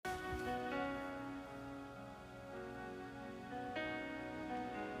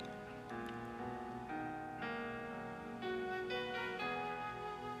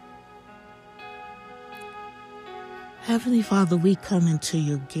Heavenly Father, we come into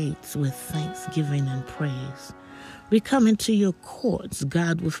your gates with thanksgiving and praise. We come into your courts,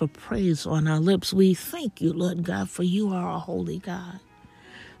 God, with a praise on our lips. We thank you, Lord God, for you are a holy God,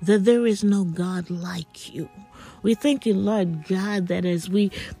 that there is no God like you. We thank you, Lord God, that as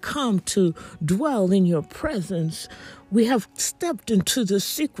we come to dwell in your presence, we have stepped into the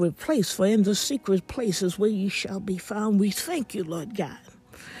secret place, for in the secret place is where you shall be found. We thank you, Lord God,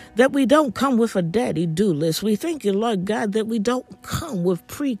 that we don't come with a daddy-do list. We thank you, Lord God, that we don't come with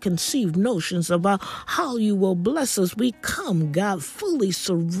preconceived notions about how you will bless us. We come, God, fully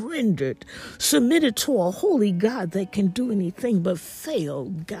surrendered, submitted to a holy God that can do anything but fail,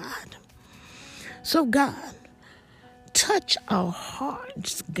 God. So, God, touch our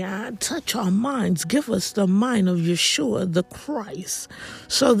hearts, God. Touch our minds. Give us the mind of Yeshua, the Christ,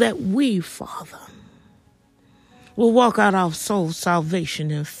 so that we, Father, will walk out our soul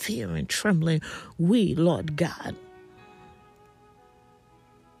salvation in fear and trembling. We, Lord God,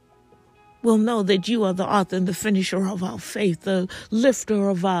 will know that you are the author and the finisher of our faith, the lifter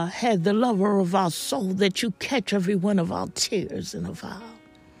of our head, the lover of our soul, that you catch every one of our tears in a vow.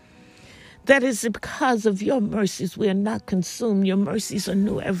 That is because of your mercies we are not consumed. Your mercies are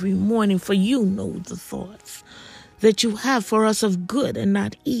new every morning, for you know the thoughts that you have for us of good and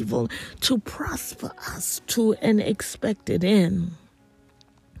not evil, to prosper us to an expected end.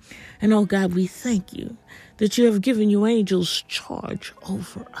 And oh God, we thank you that you have given your angels charge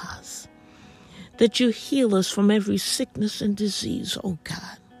over us, that you heal us from every sickness and disease, oh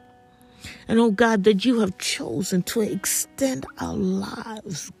God. And oh God, that you have chosen to extend our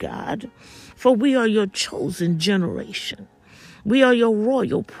lives, God, for we are your chosen generation. We are your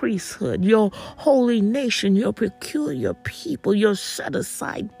royal priesthood, your holy nation, your peculiar people, your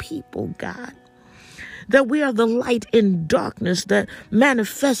set-aside people, God. That we are the light in darkness that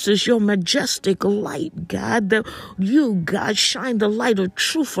manifests your majestic light, God. That you, God, shine the light of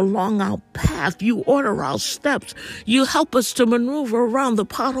truth along our path. You order our steps. You help us to maneuver around the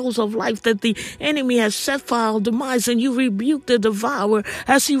potholes of life that the enemy has set for our demise. And you rebuke the devourer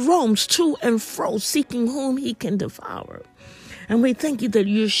as he roams to and fro, seeking whom he can devour. And we thank you that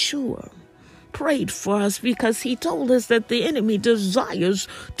Yeshua prayed for us, because he told us that the enemy desires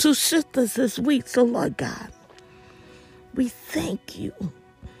to sift us as wheat. So, Lord God, we thank you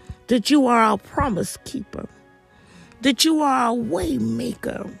that you are our promise keeper, that you are our way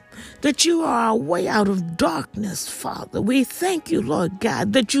maker, that you are our way out of darkness, Father. We thank you, Lord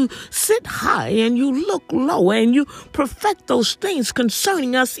God, that you sit high and you look low and you perfect those things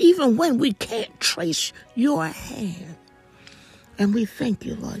concerning us even when we can't trace your hand. And we thank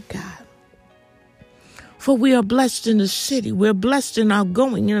you, Lord God, for we are blessed in the city. We're blessed in our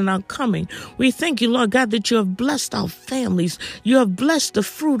going and in our coming. We thank you, Lord God, that you have blessed our families. You have blessed the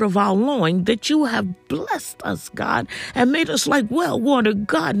fruit of our loin, that you have blessed us, God, and made us like well-watered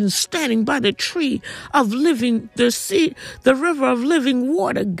gardens standing by the tree of living, the river of living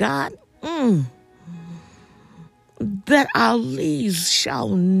water, God. That our leaves shall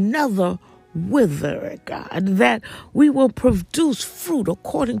never wither, God, that we will produce fruit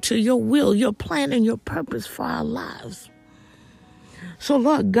according to your will, your plan, and your purpose for our lives. So,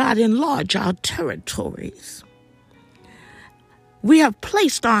 Lord God, enlarge our territories. We have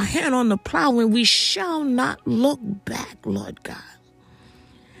placed our hand on the plow and we shall not look back, Lord God.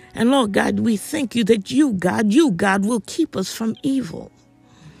 And Lord God, we thank you that you, God, will keep us from evil,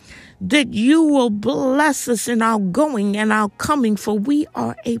 that you will bless us in our going and our coming, for we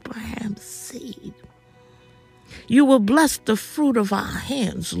are Abraham's seed. You will bless the fruit of our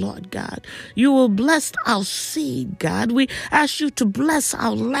hands, Lord God. You will bless our seed, God. We ask you to bless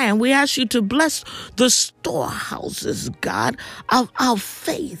our land. We ask you to bless the storehouses, God, of our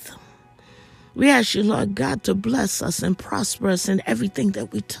faith. We ask you, Lord God, to bless us and prosper us in everything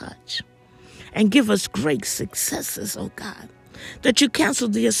that we touch, and give us great successes, oh God. That you cancel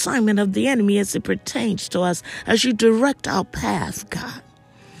the assignment of the enemy as it pertains to us, as you direct our path, God.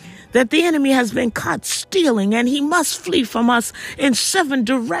 That the enemy has been caught stealing and he must flee from us in 7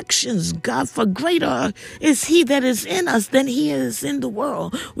 directions, God, for greater is he that is in us than he is in the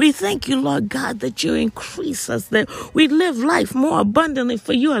world. We thank you, Lord God, that you increase us, that we live life more abundantly,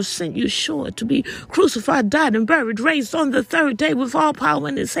 for you have sent Yeshua to be crucified, died, and buried, raised on the 3rd day with all power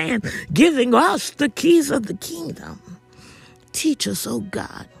in his hand, giving us the keys of the kingdom. Teach us, oh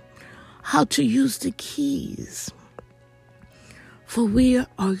God, how to use the keys, for we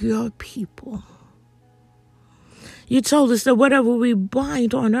are your people. You told us that whatever we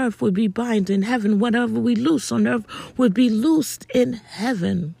bind on earth would be bound in heaven. Whatever we loose on earth would be loosed in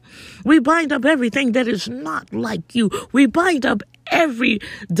heaven. We bind up everything that is not like you. We bind up every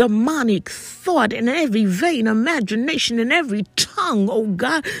demonic thought and every vain imagination and every tongue, oh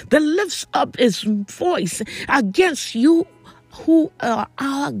God, that lifts up its voice against you, who are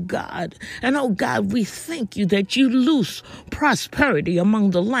our God. And oh God, we thank you that you loose prosperity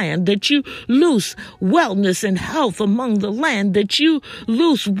among the land, that you loose wellness and health among the land, that you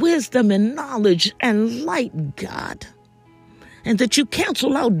loose wisdom and knowledge and light, God, and that you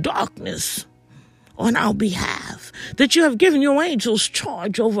cancel out darkness on our behalf, that you have given your angels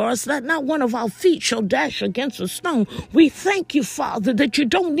charge over us, that not one of our feet shall dash against a stone. We thank you, Father, that you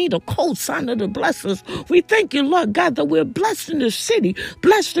don't need a cosigner to bless us. We thank you, Lord God, that we're blessed in the city,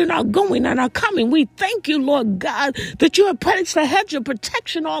 blessed in our going and our coming. We thank you, Lord God, that you have placed a hedge of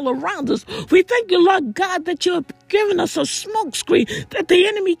protection all around us. We thank you, Lord God, that you have given us a smoke screen that the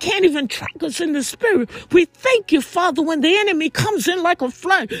enemy can't even track us in the spirit. We thank you, Father, when the enemy comes in like a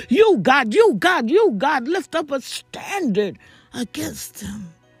flood, you, God, lift up a standard against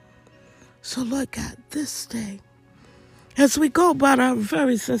them. So, Lord God, this day, as we go about our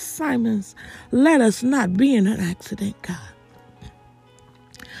various assignments, let us not be in an accident, God.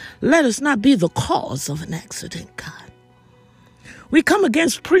 Let us not be the cause of an accident, God. We come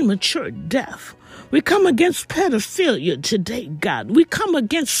against premature death. We come against pedophilia today, God. We come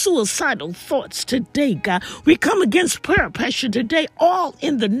against suicidal thoughts today, God. We come against prayer pressure today, all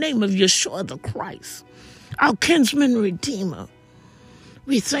in the name of Yeshua the Christ, our kinsman redeemer.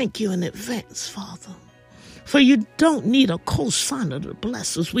 We thank you in advance, Father, for you don't need a cosigner to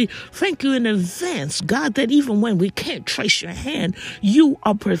bless us. We thank you in advance, God, that even when we can't trace your hand, you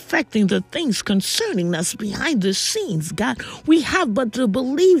are perfecting the things concerning us behind the scenes, God. We have but to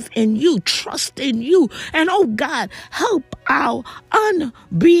believe in you, trust in you, and, oh God, help our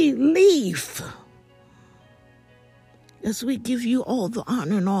unbelief as we give you all the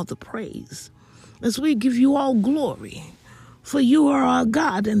honor and all the praise, as we give you all glory, for you are our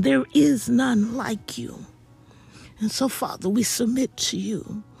God and there is none like you. And so, Father, we submit to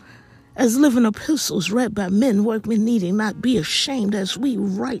you as living epistles read by men, workmen needing not be ashamed, as we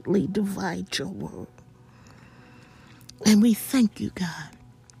rightly divide your word. And we thank you, God,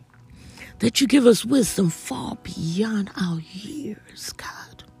 that you give us wisdom far beyond our years,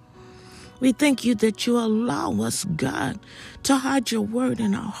 God. We thank you that you allow us, God, to hide your word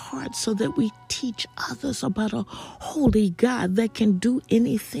in our hearts so that we teach others about a holy God that can do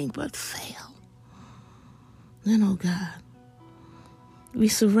anything but fail. And, oh God, we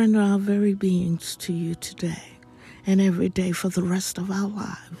surrender our very beings to you today and every day for the rest of our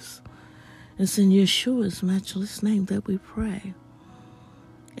lives. It's in Yeshua's matchless name that we pray.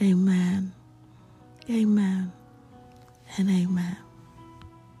 Amen, amen, and amen.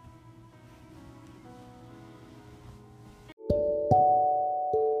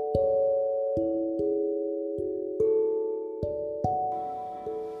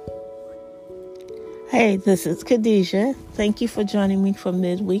 Hey, this is Khadijah. Thank you for joining me for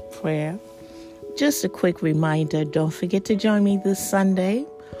midweek prayer. Just a quick reminder, don't forget to join me this Sunday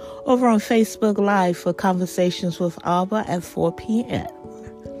over on Facebook Live for Conversations with Abba at 4 p.m.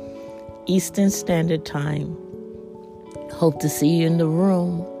 Eastern Standard Time. Hope to see you in the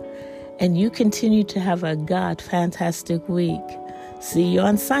room. And you continue to have a God-fantastic week. See you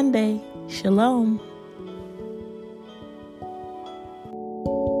on Sunday. Shalom.